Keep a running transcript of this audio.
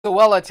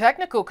SOWELA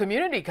Technical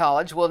Community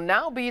College will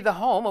now be the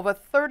home of a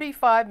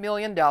 $35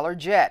 million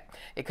jet.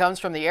 It comes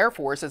from the Air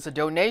Force as a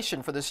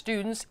donation for the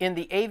students in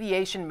the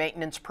aviation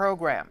maintenance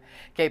program.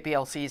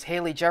 KPLC's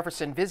Haley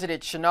Jefferson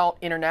visited Chennault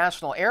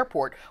International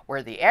Airport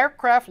where the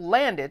aircraft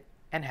landed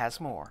and has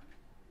more.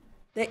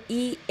 The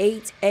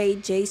E-8A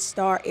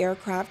JSTAR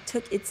aircraft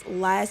took its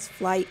last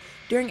flight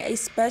during a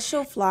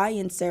special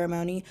fly-in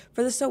ceremony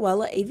for the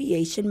SOWELA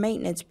Aviation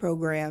Maintenance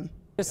Program.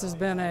 This has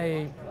been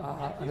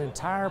an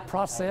entire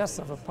process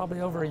of probably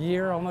over a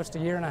year, almost a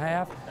year and a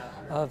half,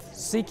 of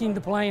seeking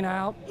the plane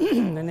out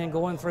and then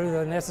going through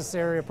the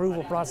necessary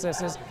approval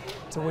processes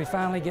till we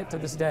finally get to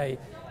this day.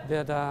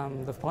 That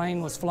the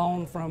plane was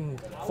flown from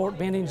Fort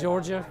Benning,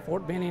 Georgia,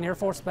 Fort Benning Air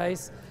Force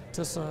Base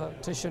to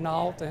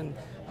Chennault, and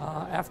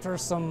after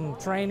some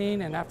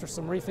training and after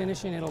some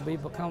refinishing, it'll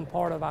become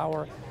part of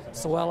our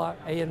SOWELA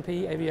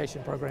A&P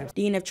aviation program.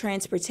 Dean of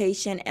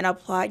Transportation and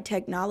Applied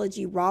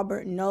Technology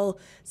Robert Knoll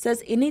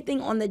says anything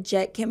on the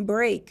jet can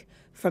break,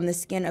 from the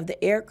skin of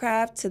the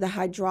aircraft to the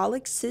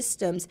hydraulic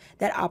systems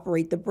that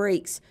operate the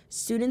brakes.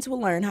 Students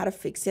will learn how to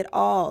fix it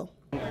all.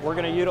 We're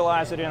going to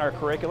utilize it in our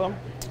curriculum.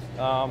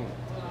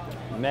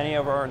 Many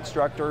of our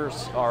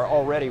instructors are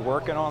already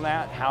working on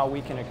that, how we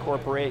can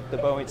incorporate the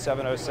Boeing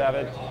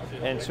 707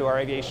 into our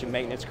aviation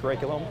maintenance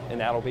curriculum, and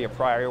that'll be a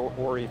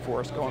priority for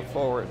us going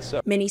forward.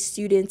 So many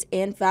students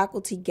and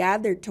faculty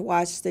gathered to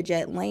watch the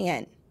jet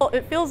land. Well,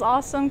 it feels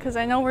awesome because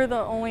I know we're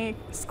the only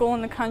school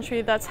in the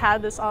country that's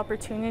had this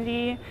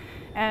opportunity,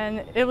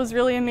 and it was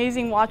really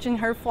amazing watching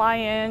her fly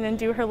in and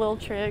do her little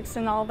tricks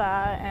and all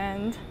that,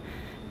 and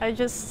I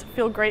just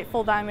feel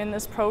grateful that I'm in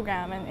this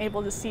program and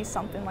able to see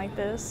something like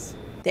this.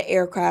 The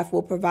aircraft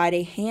will provide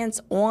a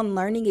hands-on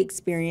learning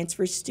experience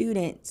for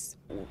students.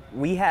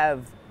 We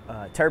have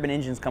turbine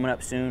engines coming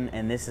up soon,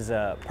 and this is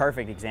a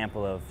perfect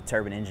example of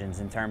turbine engines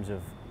in terms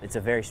of it's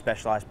a very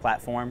specialized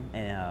platform,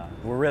 and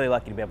we're really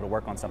lucky to be able to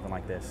work on something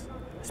like this,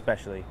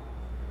 especially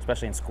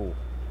in school.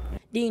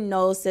 Dean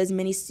Knowles says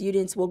many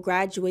students will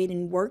graduate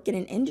and work in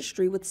an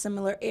industry with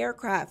similar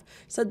aircraft,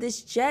 so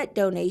this jet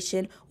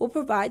donation will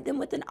provide them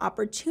with an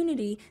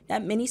opportunity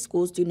that many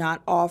schools do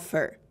not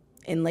offer.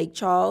 In Lake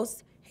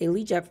Charles,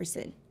 Haley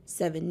Jefferson,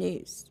 7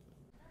 News.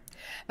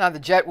 Now the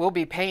jet will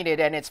be painted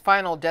and its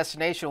final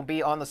destination will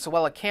be on the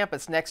SOWELA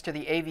campus next to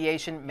the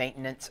Aviation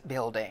Maintenance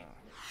Building.